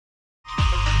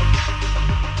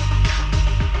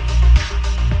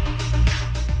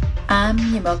I'm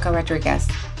Yamilka Rodriguez,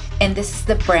 and this is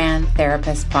the Brand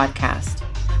Therapist Podcast,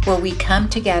 where we come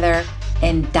together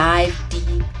and dive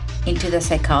deep into the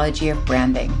psychology of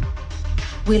branding.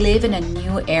 We live in a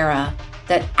new era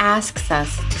that asks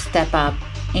us to step up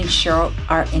and show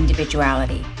our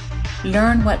individuality.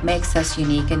 Learn what makes us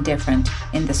unique and different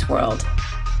in this world.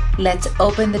 Let's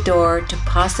open the door to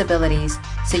possibilities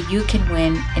so you can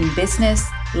win in business,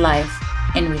 life,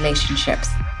 and relationships,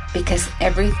 because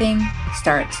everything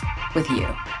starts with you.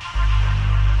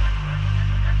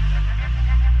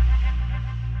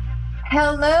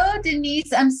 Hello,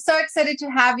 Denise. I'm so excited to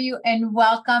have you and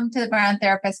welcome to the Brand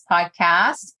Therapist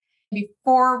Podcast.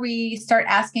 Before we start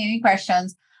asking any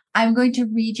questions, I'm going to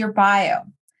read your bio.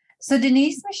 So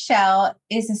Denise Michelle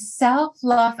is a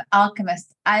self-love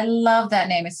alchemist. I love that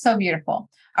name. It's so beautiful.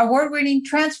 Award-winning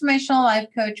transformational life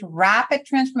coach, rapid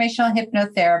transformational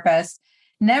hypnotherapist,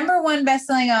 #1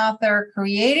 bestselling author,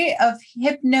 creator of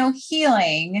Hypno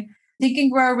Healing, Think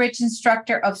and Grow Rich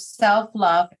instructor of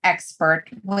self-love expert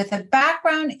with a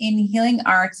background in healing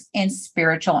arts and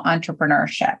spiritual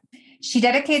entrepreneurship. She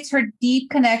dedicates her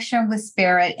deep connection with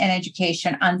spirit and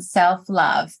education on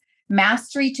self-love,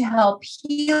 mastery to help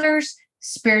healers,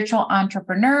 spiritual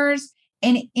entrepreneurs,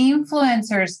 and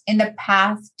influencers in the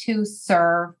path to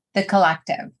serve the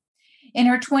collective. In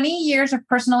her 20 years of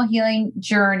personal healing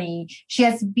journey, she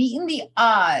has beaten the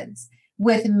odds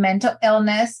with mental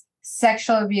illness,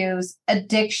 sexual abuse,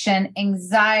 addiction,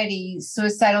 anxiety,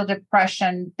 suicidal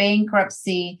depression,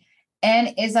 bankruptcy,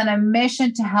 and is on a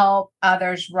mission to help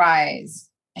others rise.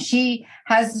 She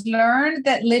has learned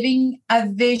that living a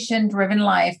vision-driven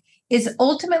life is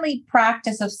ultimately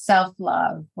practice of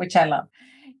self-love, which I love,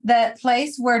 the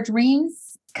place where dreams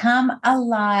come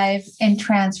alive and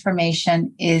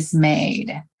transformation is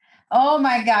made. Oh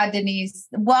my God, Denise,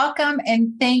 welcome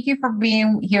and thank you for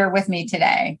being here with me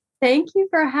today. Thank you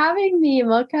for having me,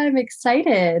 Yamilka. I'm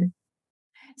excited.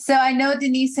 So I know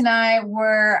Denise and I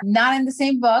were not in the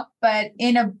same book, but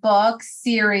in a book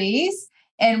series,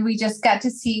 and we just got to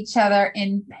see each other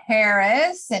in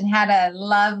Paris and had a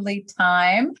lovely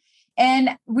time. And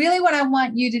really what I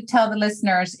want you to tell the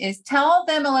listeners is tell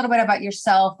them a little bit about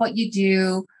yourself, what you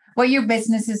do, what your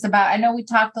business is about. I know we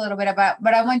talked a little bit about,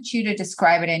 but I want you to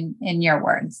describe it in your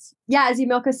words. Yeah, as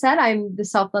Yamilka said, I'm the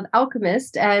self-love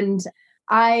alchemist and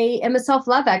I am a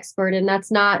self-love expert. And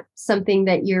that's not something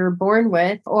that you're born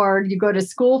with or you go to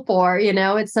school for,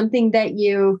 it's something that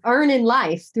you earn in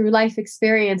life through life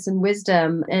experience and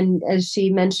wisdom. And as she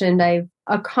mentioned, I've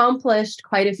accomplished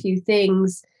quite a few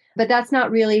things. But that's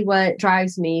not really what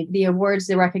drives me. The awards,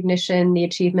 the recognition, the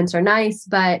achievements are nice,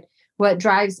 but what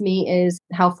drives me is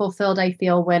how fulfilled I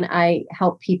feel when I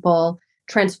help people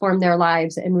transform their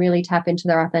lives and really tap into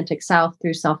their authentic self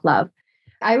through self-love.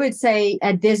 I would say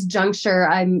at this juncture,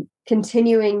 I'm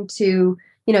continuing to,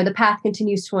 the path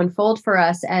continues to unfold for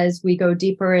us as we go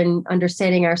deeper in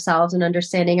understanding ourselves and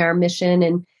understanding our mission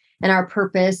and our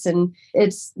purpose. And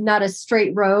it's not a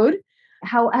straight road.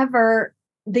 However,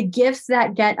 the gifts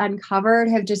that get uncovered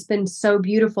have just been so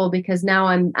beautiful because now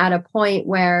I'm at a point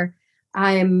where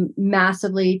I'm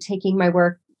massively taking my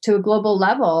work to a global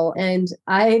level. And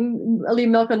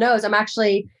Yamilka knows, I'm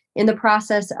actually in the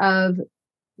process of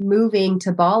moving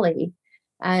to Bali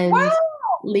and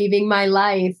leaving my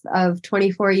life of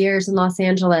 24 years in Los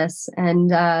Angeles and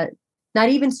not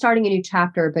even starting a new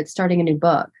chapter, but starting a new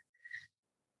book.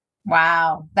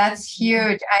 Wow, that's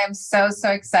huge. I am so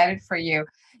excited for you.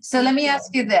 So let me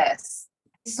ask you this.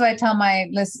 So I tell my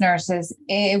listeners is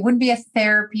it wouldn't be a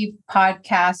therapy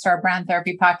podcast or a brand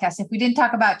therapy podcast if we didn't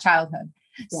talk about childhood.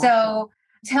 Yeah. So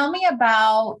tell me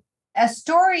about a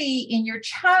story in your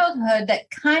childhood that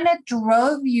kind of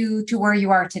drove you to where you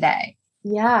are today.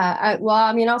 Yeah.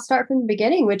 I'll start from the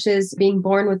beginning, which is being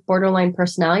born with borderline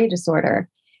personality disorder.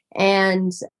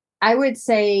 And I would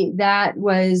say that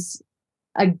was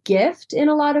a gift in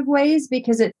a lot of ways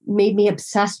because it made me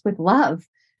obsessed with love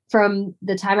from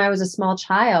the time I was a small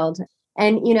child.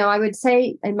 And, I would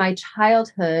say in my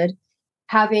childhood,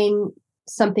 having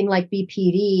something like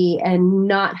BPD and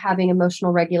not having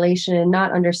emotional regulation and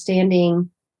not understanding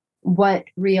what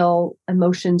real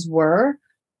emotions were,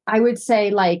 I would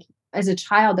say as a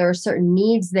child, there are certain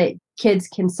needs that kids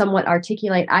can somewhat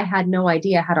articulate. I had no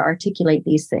idea how to articulate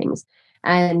these things.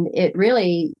 And it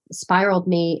really spiraled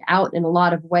me out in a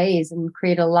lot of ways and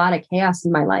created a lot of chaos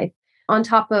in my life, on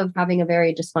top of having a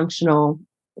very dysfunctional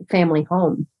family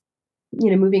home.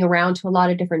 Moving around to a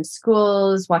lot of different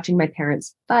schools, watching my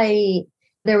parents fight.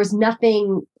 There was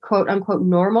nothing, quote unquote,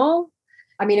 normal.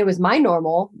 I mean, it was my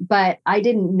normal, but I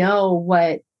didn't know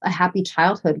what a happy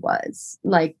childhood was,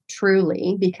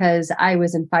 truly, because I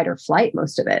was in fight or flight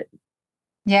most of it.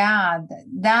 Yeah,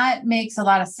 that makes a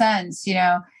lot of sense,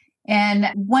 And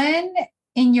when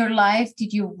in your life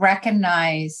did you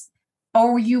recognize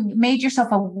or you made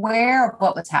yourself aware of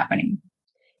what was happening?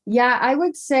 Yeah, I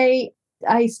would say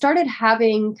I started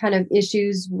having kind of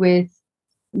issues with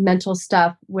mental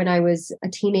stuff when I was a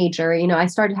teenager. I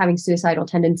started having suicidal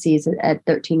tendencies at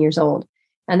 13 years old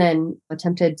and then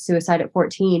attempted suicide at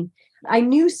 14. I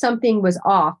knew something was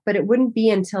off, but it wouldn't be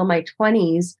until my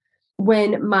 20s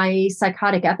when my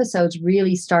psychotic episodes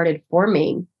really started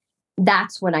forming.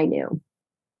 That's when I knew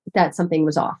that something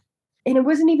was off. And it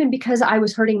wasn't even because I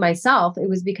was hurting myself, it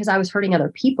was because I was hurting other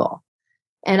people.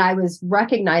 And I was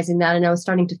recognizing that and I was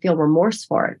starting to feel remorse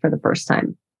for it for the first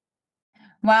time.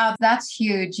 Wow, that's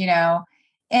huge.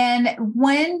 And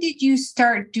when did you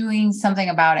start doing something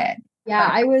about it? Yeah,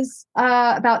 I was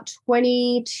about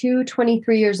 22,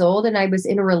 23 years old, and I was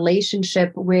in a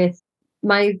relationship with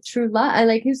my true love.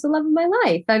 Who's the love of my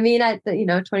life. I mean, at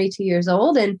 22 years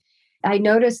old. And I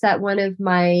noticed that one of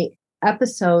my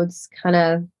episodes kind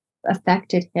of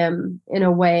affected him in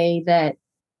a way that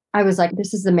I was like,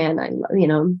 this is the man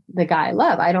the guy I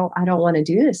love. I don't want to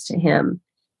do this to him.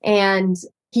 And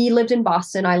he lived in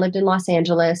Boston. I lived in Los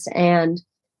Angeles. And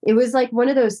it was like one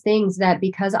of those things that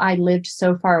because I lived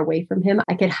so far away from him,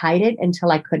 I could hide it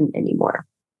until I couldn't anymore.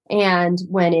 And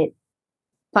when it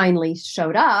finally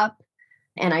showed up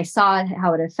and I saw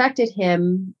how it affected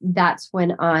him, that's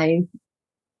when I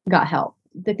got help.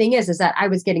 The thing is that I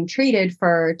was getting treated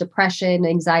for depression,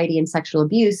 anxiety, and sexual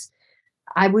abuse.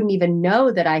 I wouldn't even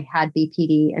know that I had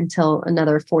BPD until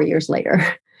another 4 years later.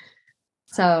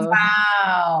 So,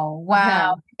 Wow.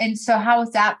 yeah. And so how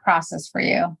was that process for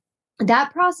you?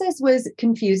 That process was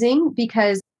confusing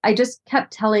because I just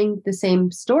kept telling the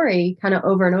same story kind of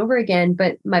over and over again,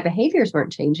 but my behaviors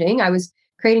weren't changing. I was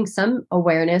creating some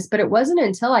awareness, but it wasn't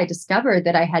until I discovered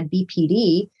that I had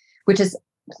BPD, which is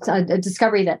a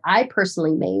discovery that I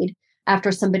personally made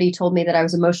after somebody told me that I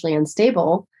was emotionally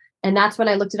unstable. And that's when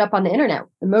I looked it up on the internet,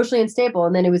 emotionally unstable.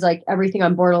 And then it was like everything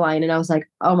on borderline. And I was like,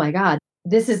 oh my God,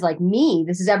 this is like me.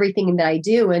 This is everything that I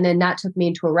do. And then that took me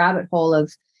into a rabbit hole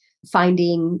of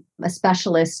finding a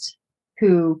specialist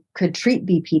who could treat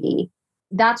BPD.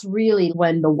 That's really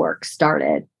when the work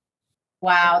started.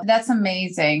 Wow, that's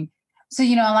amazing. So,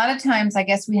 a lot of times I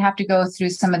guess we have to go through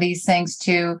some of these things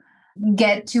to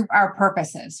get to our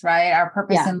purposes, right? Our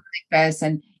purpose in life is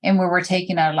and where we're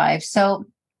taking our life. So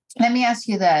let me ask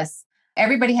you this.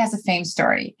 Everybody has a fame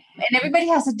story and everybody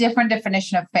has a different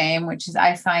definition of fame, which is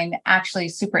I find actually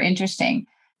super interesting.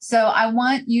 So I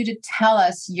want you to tell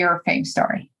us your fame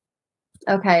story.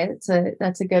 Okay,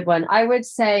 that's a good one. I would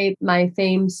say my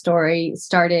fame story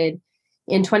started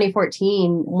in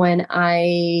 2014 when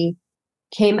I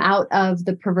came out of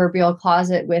the proverbial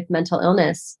closet with mental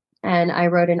illness. And I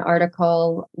wrote an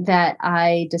article that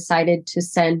I decided to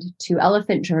send to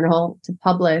Elephant Journal to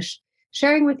publish,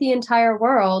 sharing with the entire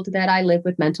world that I live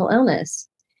with mental illness.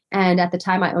 And at the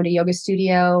time, I owned a yoga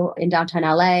studio in downtown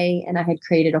LA, and I had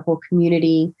created a whole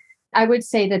community. I would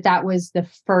say that that was the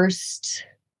first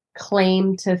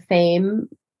claim to fame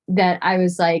that I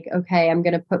was like, okay, I'm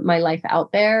going to put my life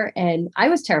out there. And I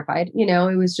was terrified.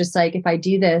 It was just like, if I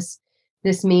do this,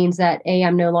 this means that A,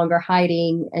 I'm no longer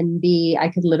hiding, and B, I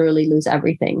could literally lose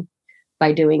everything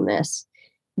by doing this.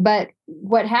 But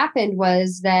what happened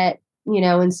was that,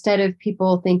 instead of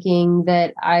people thinking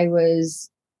that I was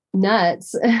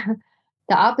nuts, the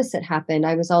opposite happened.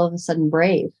 I was all of a sudden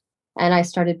brave and I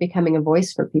started becoming a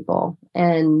voice for people.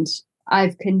 And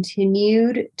I've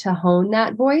continued to hone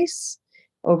that voice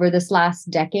over this last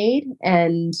decade.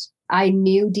 And I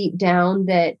knew deep down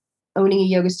that owning a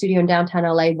yoga studio in downtown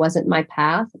LA wasn't my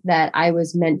path, that I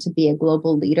was meant to be a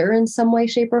global leader in some way,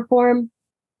 shape, or form.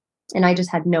 And I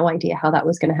just had no idea how that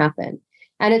was going to happen.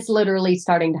 And it's literally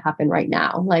starting to happen right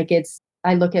now.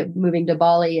 I look at moving to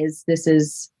Bali as this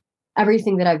is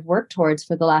everything that I've worked towards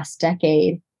for the last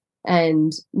decade.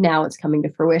 And now it's coming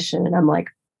to fruition. And I'm like,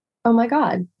 oh my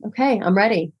God, okay, I'm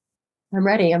ready. I'm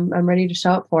ready. I'm ready to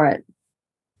show up for it.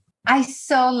 I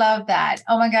so love that.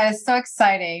 Oh my God, it's so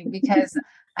exciting because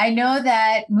I know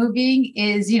that moving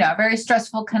is, a very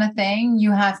stressful kind of thing.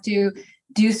 You have to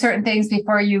do certain things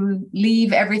before you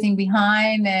leave everything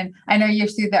behind. And I know you're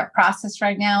through that process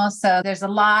right now. So there's a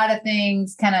lot of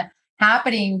things kind of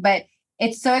happening, but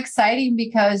it's so exciting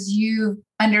because you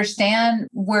understand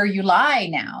where you lie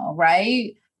now,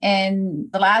 right? And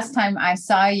the last time I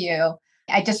saw you,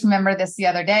 I just remember this the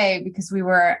other day because we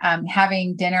were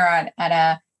having dinner at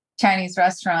a Chinese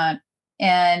restaurant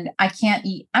and I can't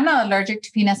eat. I'm not allergic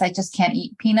to peanuts. I just can't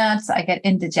eat peanuts. I get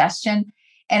indigestion.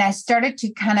 And I started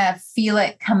to kind of feel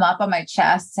it come up on my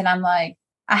chest. And I'm like,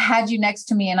 I had you next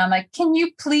to me and I'm like, can you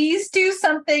please do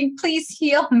something? Please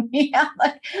heal me. I'm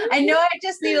like, I know I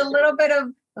just need a little bit of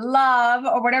love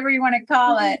or whatever you want to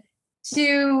call it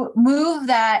to move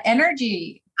that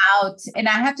energy out. And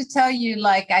I have to tell you,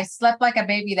 like, I slept like a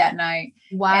baby that night.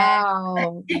 Wow.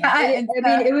 And, yeah, I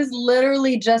mean, it was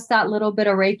literally just that little bit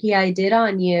of Reiki I did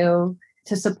on you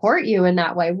to support you in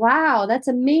that way. Wow, that's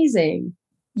amazing.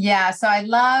 Yeah. So I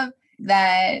love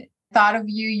that thought of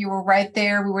you. You were right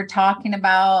there. We were talking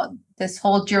about this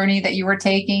whole journey that you were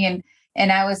taking.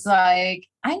 And I was like,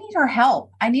 I need her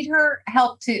help. I need her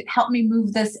help to help me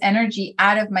move this energy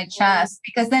out of my chest,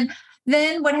 because then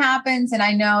what happens, and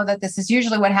I know that this is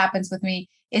usually what happens with me,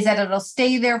 is that it'll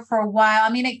stay there for a while. I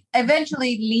mean, it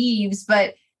eventually leaves,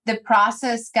 but the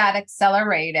process got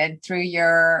accelerated through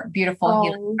your beautiful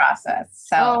healing process.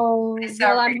 So,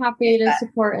 well, I'm happy to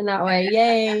support in that way.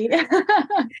 Yay.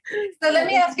 So let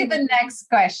me ask you the next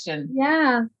question.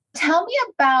 Yeah. Tell me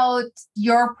about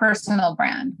your personal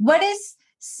brand. What is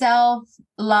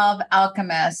Self-Love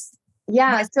Alchemist?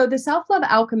 Yeah. So the Self-Love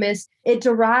Alchemist, it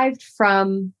derived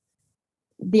from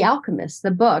The Alchemist, the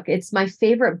book. It's my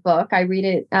favorite book. I read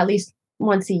it at least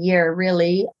once a year,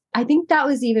 really. I think that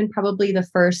was even probably the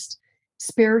first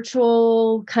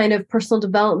spiritual kind of personal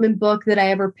development book that I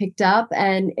ever picked up.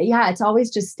 And yeah, it's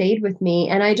always just stayed with me.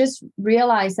 And I just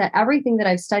realized that everything that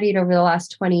I've studied over the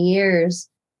last 20 years,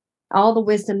 all the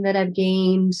wisdom that I've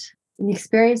gained, the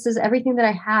experiences, everything that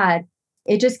I had,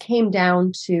 it just came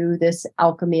down to this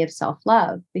alchemy of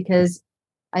self-love, because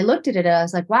I looked at it and I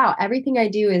was like, wow, everything I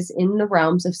do is in the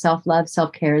realms of self-love,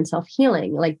 self-care, and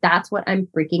self-healing. Like, that's what I'm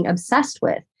freaking obsessed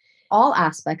with. All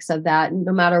aspects of that,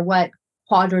 no matter what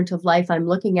quadrant of life I'm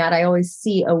looking at, I always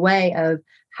see a way of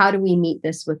how do we meet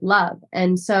this with love.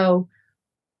 And so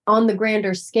on the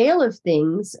grander scale of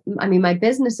things, I mean, my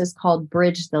business is called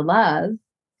Bridge the Love.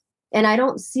 And I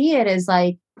don't see it as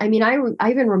like, I mean, I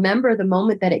even remember the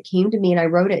moment that it came to me and I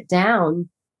wrote it down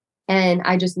and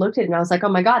I just looked at it and I was like, oh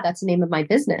my God, that's the name of my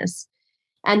business.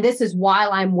 And this is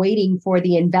while I'm waiting for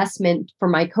the investment for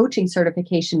my coaching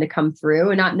certification to come through,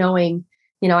 and not knowing,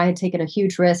 I had taken a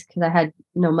huge risk because I had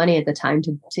no money at the time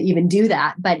to even do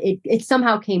that, but it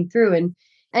somehow came through. And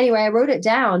anyway, I wrote it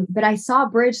down, but I saw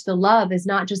Bridge the Love as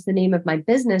not just the name of my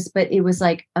business, but it was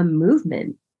like a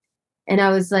movement. And I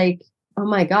was like, oh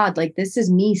my God, like, this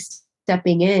is me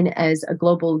stepping in as a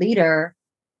global leader.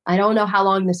 I don't know how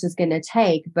long this is going to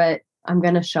take, but I'm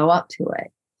going to show up to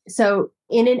it. So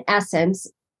in an essence,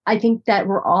 I think that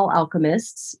we're all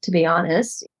alchemists, to be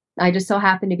honest. I just so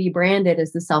happen to be branded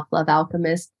as the Self-Love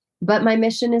Alchemist, but my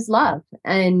mission is love,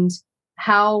 and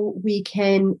how we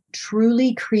can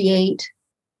truly create,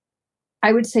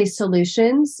 I would say,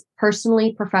 solutions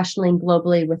personally, professionally, and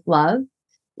globally with love.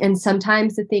 And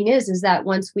sometimes the thing is that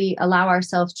once we allow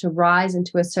ourselves to rise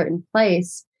into a certain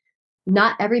place,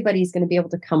 not everybody's going to be able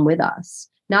to come with us.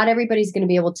 Not everybody's going to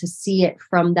be able to see it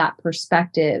from that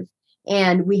perspective.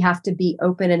 And we have to be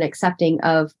open and accepting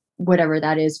of whatever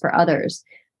that is for others.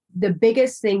 The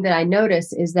biggest thing that I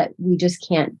notice is that we just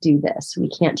can't do this. We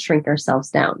can't shrink ourselves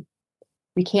down.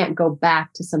 We can't go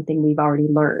back to something we've already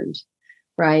learned,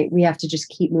 right? We have to just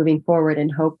keep moving forward and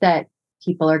hope that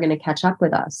people are going to catch up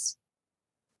with us.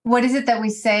 What is it that we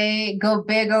say? Go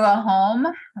big or go home,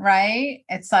 right?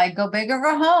 It's like, go big or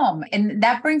go home. And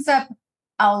that brings up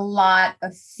a lot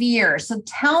of fear. So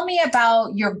tell me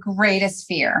about your greatest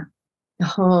fear.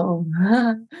 Oh,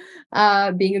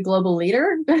 being a global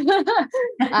leader,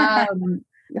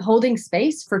 holding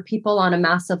space for people on a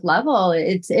massive level.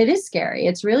 It is scary.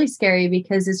 It's really scary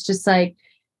because it's just like,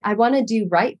 I want to do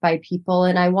right by people,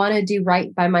 and I want to do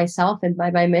right by myself and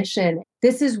by my mission.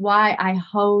 This is why I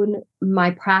hone my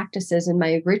practices and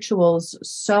my rituals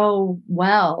so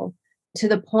well, to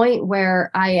the point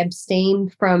where I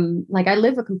abstain from, like, I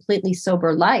live a completely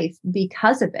sober life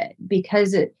because of it,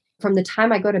 from the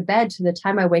time I go to bed to the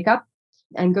time I wake up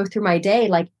and go through my day,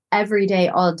 like every day,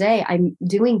 all day, I'm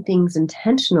doing things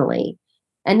intentionally.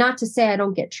 And not to say I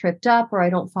don't get tripped up or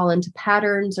I don't fall into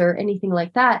patterns or anything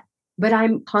like that, but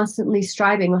I'm constantly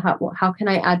striving. How can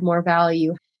I add more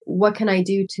value? What can I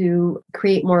do to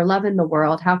create more love in the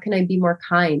world? How can I be more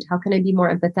kind? How can I be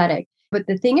more empathetic? But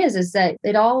the thing is that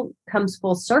it all comes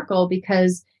full circle,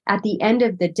 because at the end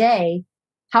of the day,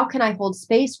 how can I hold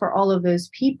space for all of those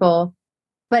people?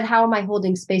 But how am I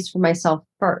holding space for myself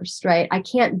first, right? I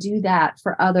can't do that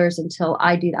for others until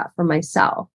I do that for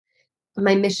myself.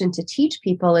 My mission to teach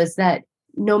people is that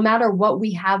no matter what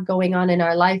we have going on in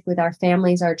our life with our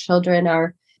families, our children,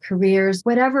 our careers,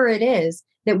 whatever it is,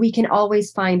 that we can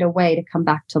always find a way to come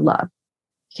back to love.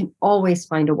 We can always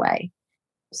find a way.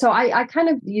 So I kind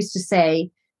of used to say,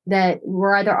 that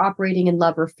we're either operating in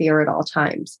love or fear at all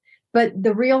times. But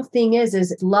the real thing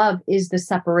is love is the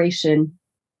separation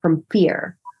from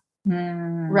fear,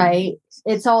 right?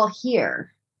 It's all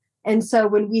here. And so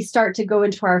when we start to go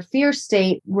into our fear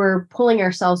state, we're pulling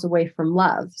ourselves away from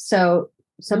love. So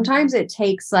sometimes it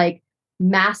takes like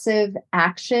massive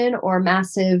action or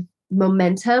massive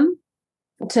momentum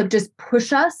to just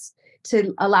push us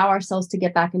to allow ourselves to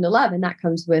get back into love. And that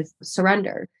comes with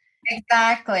surrender.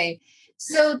 Exactly.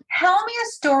 So tell me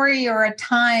a story or a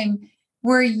time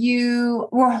where you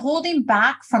were holding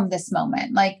back from this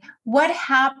moment. Like, what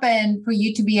happened for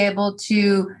you to be able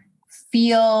to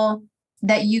feel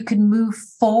that you could move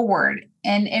forward?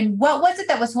 And what was it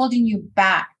that was holding you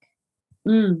back?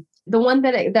 The one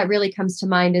that really comes to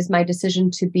mind is my decision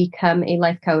to become a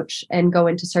life coach and go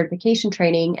into certification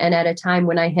training. And at a time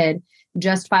when I had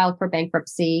just filed for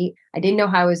bankruptcy, I didn't know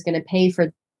how I was going to pay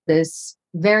for this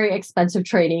very expensive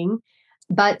training.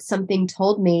 But something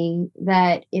told me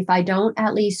that if I don't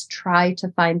at least try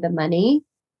to find the money,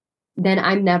 then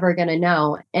I'm never going to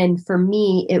know. And for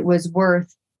me, it was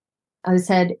worth, I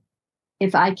said,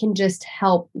 if I can just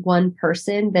help one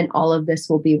person, then all of this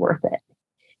will be worth it.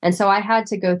 And so I had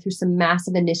to go through some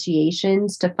massive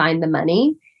initiations to find the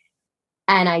money.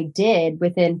 And I did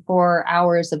within 4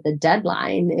 hours of the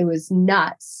deadline. It was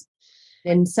nuts.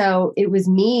 And so it was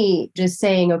me just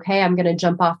saying, okay, I'm going to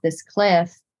jump off this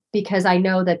cliff because I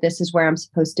know that this is where I'm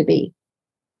supposed to be.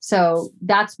 So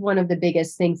that's one of the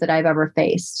biggest things that I've ever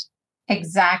faced.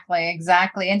 Exactly.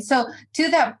 And so to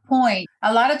that point,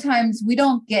 a lot of times we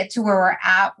don't get to where we're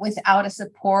at without a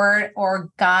support or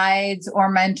guides or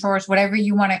mentors, whatever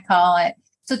you want to call it.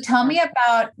 So tell me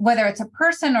about whether it's a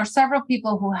person or several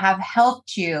people who have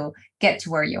helped you get to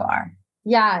where you are.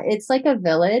 Yeah, it's like a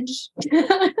village.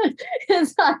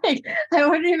 It's like, I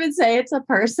wouldn't even say it's a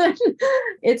person.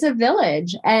 It's a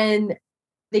village. And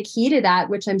the key to that,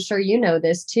 which I'm sure you know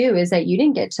this too, is that you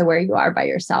didn't get to where you are by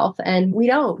yourself. And we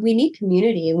don't. We need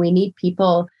community and we need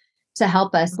people to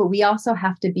help us. But we also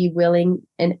have to be willing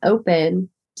and open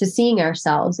to seeing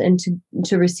ourselves and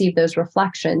to receive those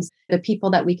reflections. The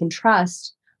people that we can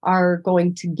trust are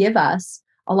going to give us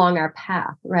along our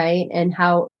path, right? And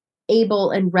how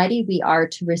able and ready we are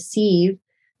to receive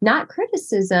not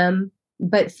criticism,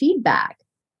 but feedback,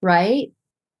 right?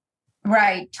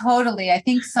 Right, totally. I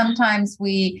think sometimes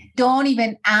we don't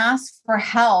even ask for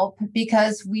help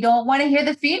because we don't want to hear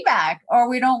the feedback or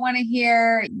we don't want to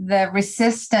hear the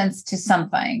resistance to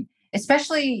something.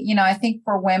 Especially, I think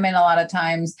for women, a lot of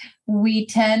times we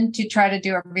tend to try to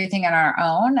do everything on our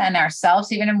own and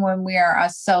ourselves, even when we are a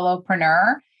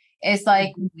solopreneur. It's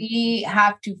like we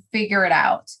have to figure it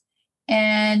out.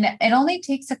 And it only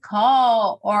takes a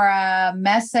call or a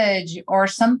message or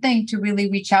something to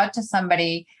really reach out to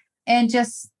somebody and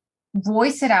just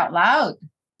voice it out loud.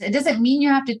 It doesn't mean you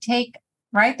have to take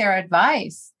their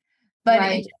advice, but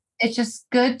right. It's just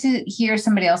good to hear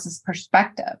somebody else's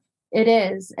perspective. It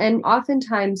is. And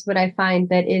oftentimes what I find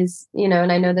that is,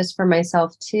 and I know this for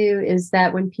myself too, is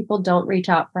that when people don't reach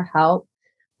out for help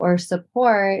or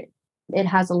support, it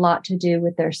has a lot to do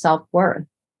with their self-worth.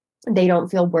 They don't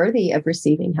feel worthy of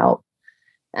receiving help.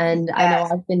 And yes. I know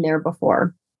I've been there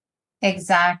before.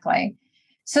 Exactly.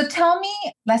 So tell me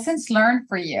lessons learned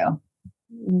for you.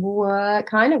 What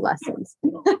kind of lessons?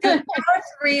 2 or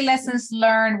 3 lessons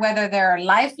learned, whether they're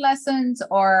life lessons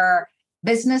or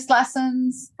business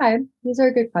lessons. Okay, these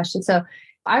are good questions. So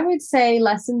I would say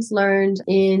lessons learned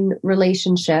in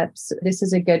relationships, this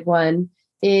is a good one,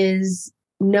 is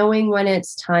knowing when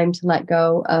it's time to let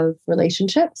go of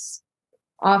relationships.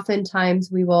 Oftentimes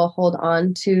we will hold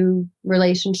on to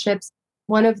relationships.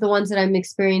 One of the ones that I'm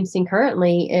experiencing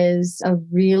currently is a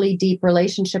really deep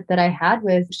relationship that I had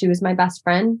with, she was my best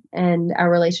friend, and our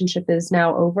relationship is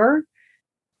now over.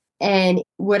 And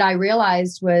what I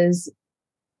realized was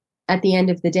at the end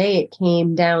of the day, it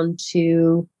came down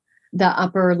to the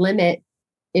upper limit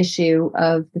issue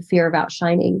of the fear of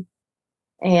outshining.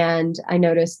 And I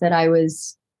noticed that I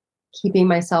was keeping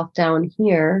myself down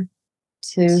here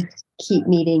to keep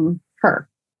meeting her.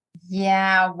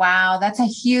 Yeah, wow. That's a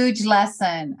huge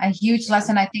lesson, I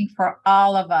think, for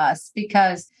all of us,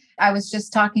 because I was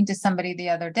just talking to somebody the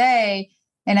other day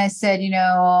and I said,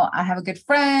 I have a good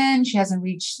friend. She hasn't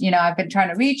reached, I've been trying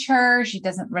to reach her. She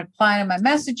doesn't reply to my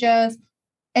messages.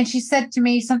 And she said to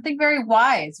me something very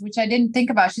wise, which I didn't think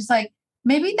about. She's like,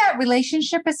 maybe that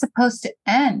relationship is supposed to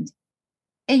end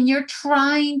and you're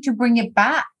trying to bring it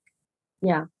back.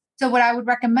 Yeah. So what I would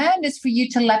recommend is for you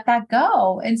to let that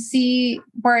go and see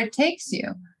where it takes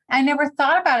you. I never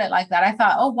thought about it like that. I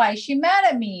thought, why is she mad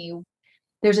at me?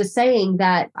 There's a saying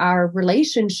that our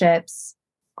relationships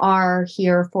are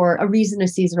here for a reason, a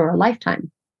season, or a lifetime.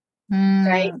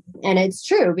 Right. And it's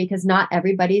true because not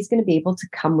everybody's going to be able to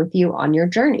come with you on your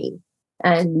journey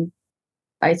and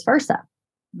vice versa.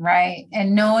 Right.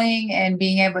 And knowing and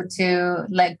being able to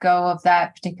let go of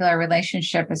that particular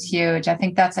relationship is huge. I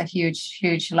think that's a huge,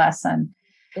 huge lesson.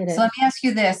 So let me ask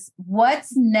you this.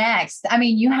 What's next? I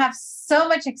mean, you have so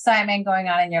much excitement going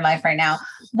on in your life right now.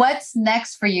 What's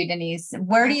next for you, Denise?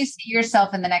 Where do you see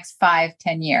yourself in the next 5-10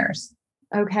 years?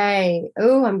 Okay.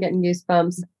 Oh, I'm getting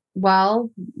goosebumps. Well,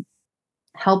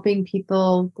 helping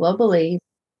people globally.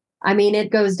 I mean, it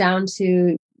goes down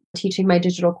to teaching my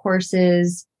digital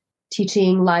courses,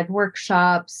 teaching live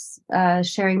workshops,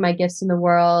 sharing my gifts in the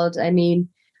world. I mean,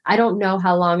 I don't know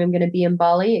how long I'm going to be in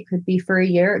Bali. It could be for a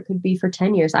year. It could be for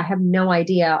 10 years. I have no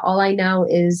idea. All I know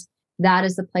is that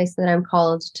is the place that I'm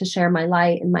called to share my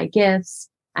light and my gifts.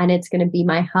 And it's going to be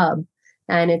my hub.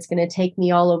 And it's going to take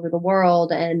me all over the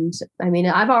world. And I mean,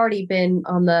 I've already been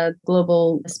on the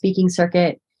global speaking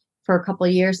circuit for a couple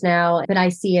of years now, but I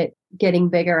see it getting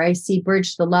bigger. I see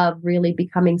Bridge the Love really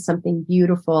becoming something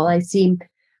beautiful. I see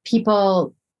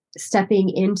people stepping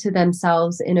into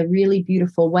themselves in a really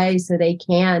beautiful way so they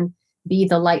can be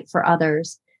the light for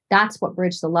others. That's what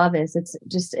Bridge the Love is. It's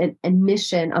just a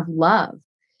mission of love.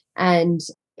 And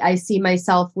I see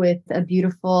myself with a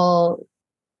beautiful,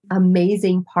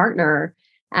 amazing partner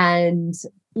and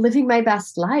living my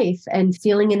best life and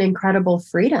feeling an incredible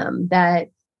freedom that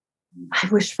I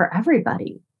wish for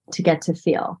everybody to get to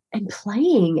feel, and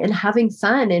playing and having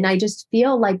fun. And I just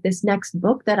feel like this next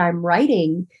book that I'm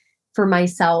writing for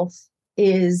myself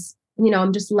is,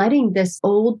 I'm just letting this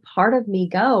old part of me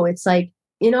go. It's like,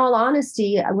 in all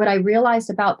honesty, what I realized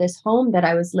about this home that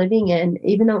I was living in,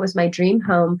 even though it was my dream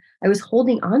home, I was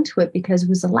holding on to it because it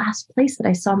was the last place that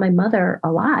I saw my mother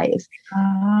alive.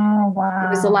 Oh, wow. It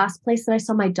was the last place that I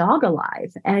saw my dog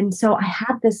alive. And so I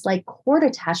had this like cord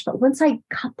attached, but once I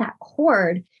cut that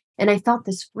cord and I felt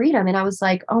this freedom and I was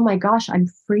like, oh my gosh, I'm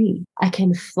free. I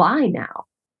can fly now.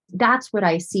 That's what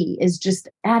I see, is just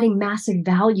adding massive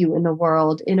value in the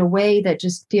world in a way that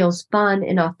just feels fun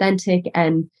and authentic,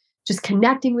 and just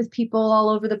connecting with people all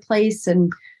over the place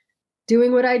and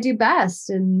doing what I do best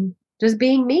and just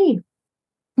being me.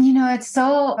 It's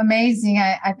so amazing.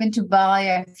 I've been to Bali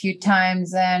a few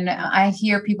times, and I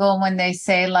hear people when they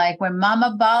say, like, when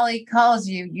Mama Bali calls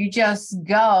you, you just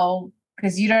go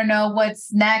because you don't know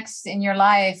what's next in your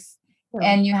life.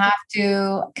 And you have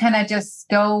to kind of just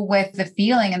go with the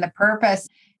feeling and the purpose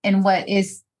and what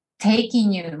is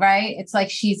taking you, right? It's like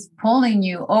she's pulling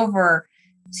you over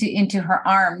into her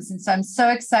arms. And so I'm so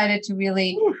excited to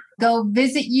really go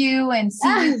visit you and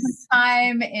see you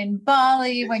sometime in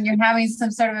Bali when you're having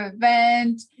some sort of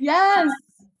event. Yes.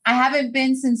 I haven't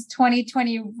been since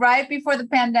 2020, right before the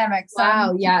pandemic. So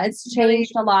wow. Yeah. It's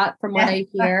changed a lot from what I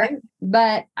hear,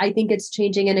 but I think it's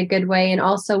changing in a good way. And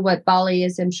also what Bali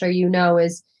is, I'm sure you know,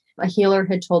 is a healer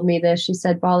had told me this. She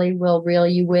said, Bali will reel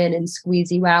you in and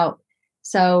squeeze you out.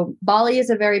 So Bali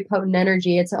is a very potent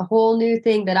energy. It's a whole new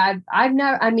thing that I've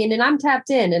never, and I'm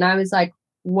tapped in, and I was like,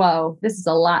 whoa, this is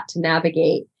a lot to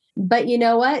navigate. But you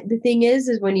know what? The thing is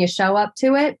when you show up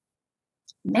to it,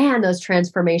 man, those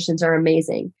transformations are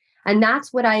amazing. And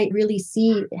that's what I really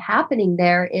see happening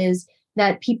there, is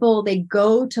that people, they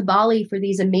go to Bali for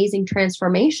these amazing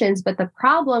transformations. But the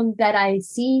problem that I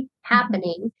see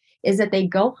happening is that they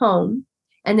go home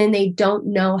and then they don't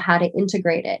know how to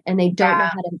integrate it, and they don't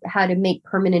know how to make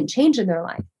permanent change in their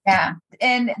life. Yeah.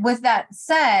 And with that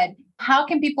said, how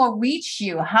can people reach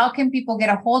you? How can people get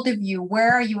a hold of you?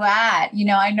 Where are you at?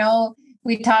 I know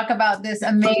we talk about this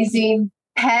amazing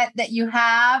pet that you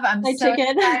have. I'm my so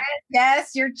chicken. excited.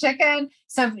 Yes, your chicken.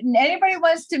 So if anybody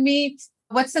wants to meet,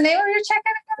 what's the name of your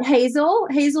chicken again? Hazel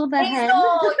the hen.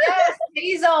 Yes,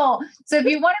 Hazel. So if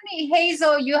you want to meet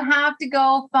Hazel, you have to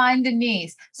go find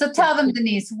Denise. So tell them,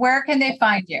 Denise, where can they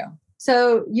find you?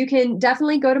 So you can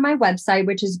definitely go to my website,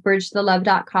 which is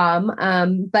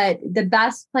bridgethelove.com. But the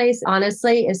best place,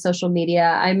 honestly, is social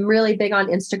media. I'm really big on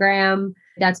Instagram.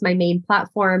 That's my main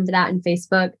platform, that and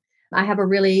Facebook. I have a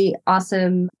really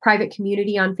awesome private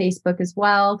community on Facebook as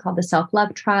well called the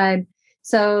Self-Love Tribe.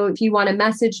 So if you want to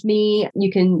message me, you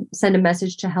can send a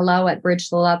message to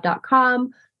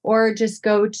hello@bridgethelove.com, or just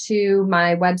go to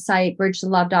my website,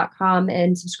 bridgethelove.com,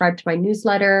 and subscribe to my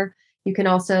newsletter. You can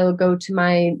also go to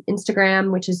my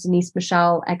Instagram, which is Denise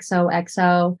Michelle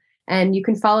XOXO, and you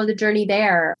can follow the journey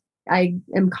there. I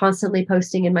am constantly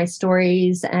posting in my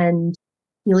stories, and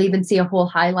you'll even see a whole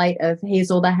highlight of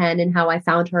Hazel the hen and how I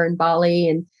found her in Bali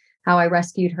and how I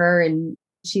rescued her. And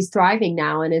she's thriving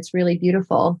now, and it's really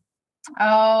beautiful.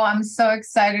 Oh, I'm so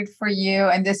excited for you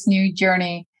and this new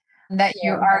journey. that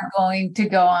you are going to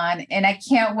go on. And I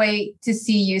can't wait to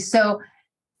see you. So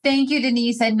thank you,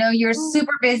 Denise. I know you're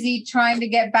super busy trying to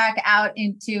get back out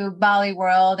into Bali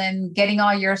world and getting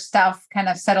all your stuff kind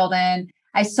of settled in.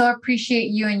 I so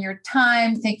appreciate you and your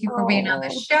time. Thank you for being on the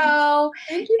show.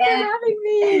 Thank you for having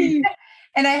me.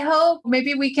 And I hope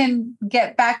maybe we can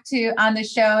get back to on the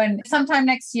show and sometime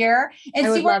next year and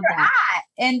see where you're at.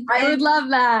 And I would love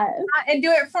that. And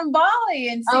do it from Bali.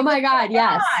 And see oh my God,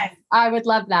 yes. I would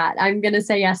love that. I'm going to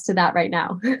say yes to that right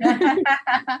now.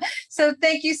 So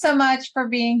thank you so much for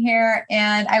being here.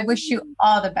 And I wish you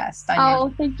all the best.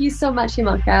 Thank you so much,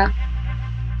 Yamilka.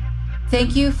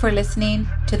 Thank you for listening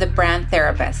to The Brand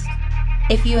Therapist.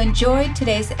 If you enjoyed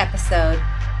today's episode,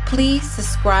 please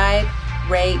subscribe,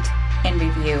 rate, and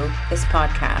review this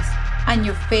podcast on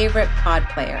your favorite pod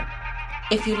player.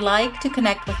 If you'd like to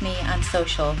connect with me on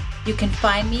social, you can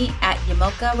find me at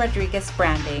Yamilka Rodriguez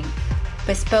Branding,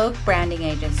 Bespoke Branding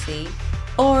Agency,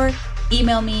 or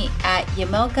email me at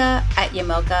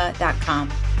yamilka@yamilka.com.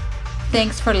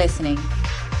 Thanks for listening.